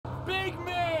big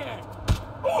man!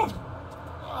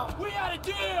 We had a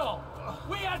deal!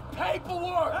 We had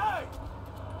paperwork! Hey!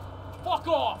 Fuck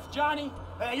off, Johnny!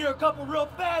 Hey, you're a couple real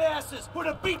badasses! Put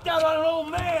a beat down on an old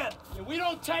man! Yeah, we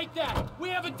don't take that! We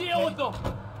have a deal with them!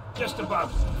 Just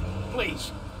above.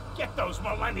 Please, get those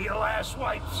millennial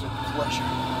asswipes. Pleasure.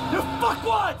 You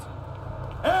fuckwads!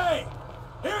 Hey!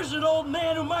 Here's an old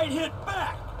man who might hit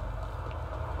back!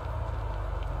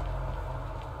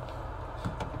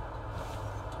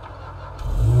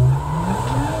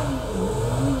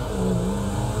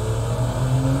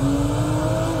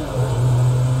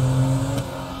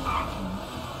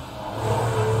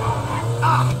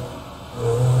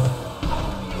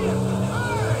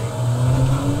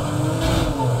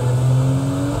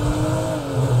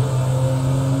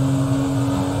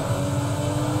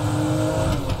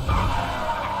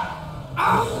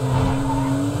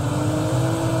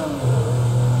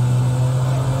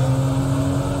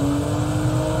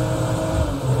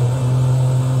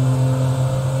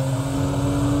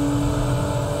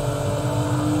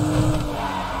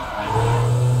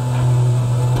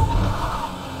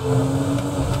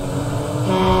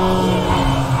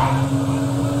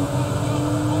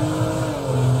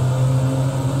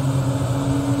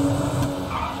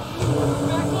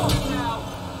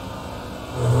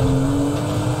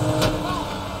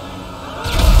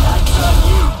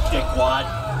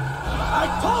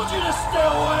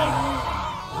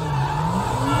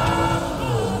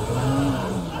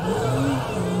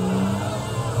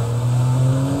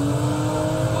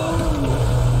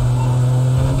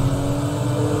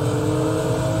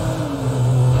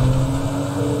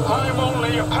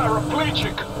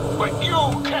 But you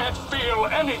can't feel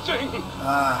anything.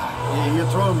 Yeah, you're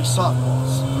throwing me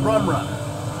softballs. Rum runner.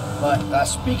 But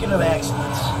speaking of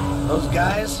accidents, those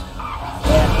guys,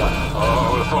 bad one.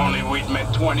 Oh, if only we'd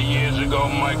met 20 years ago,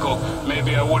 Michael.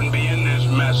 Maybe I wouldn't be in this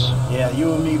mess. Yeah,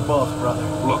 you and me both, brother.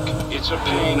 Look, it's a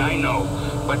pain, I know.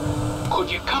 But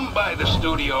could you come by the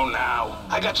studio now?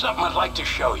 I got something I'd like to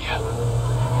show you.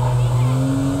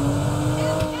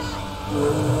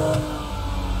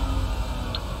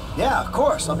 Yeah, of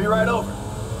course. I'll be right over.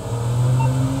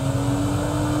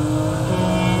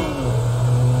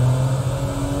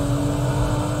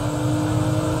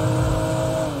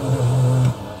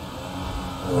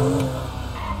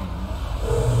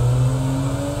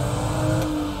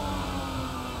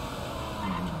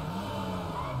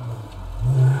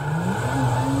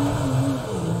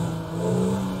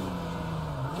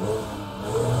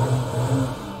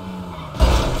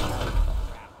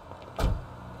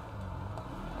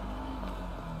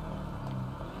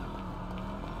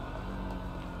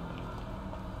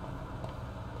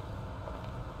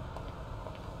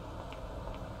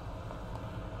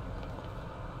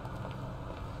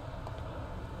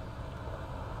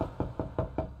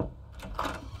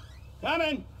 Come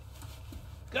in.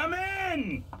 Come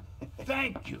in!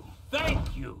 Thank you,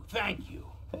 thank you, thank you.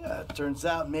 Yeah, it turns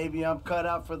out maybe I'm cut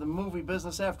out for the movie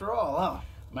business after all, huh?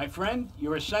 My friend,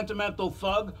 you're a sentimental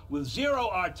thug with zero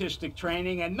artistic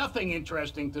training and nothing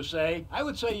interesting to say. I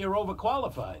would say you're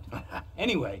overqualified.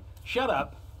 Anyway, shut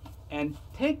up and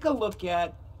take a look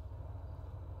at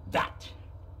that.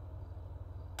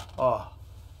 Oh.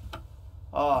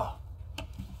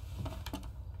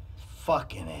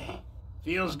 Fucking A.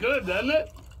 Feels good, doesn't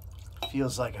it?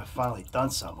 Feels like I've finally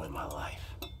done something with my life.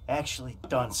 Actually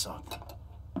done something.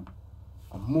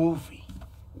 A movie.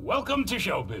 Welcome to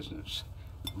show business.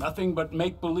 Nothing but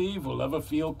make-believe will ever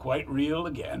feel quite real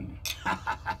again.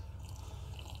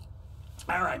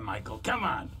 All right, Michael, come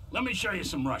on. Let me show you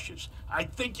some rushes. I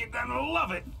think you're gonna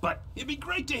love it, but it'd be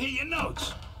great to hear your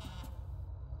notes.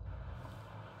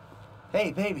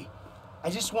 Hey, baby. I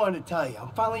just wanted to tell you,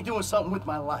 I'm finally doing something with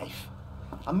my life.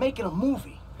 I'm making a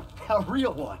movie. A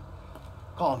real one.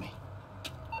 Call me.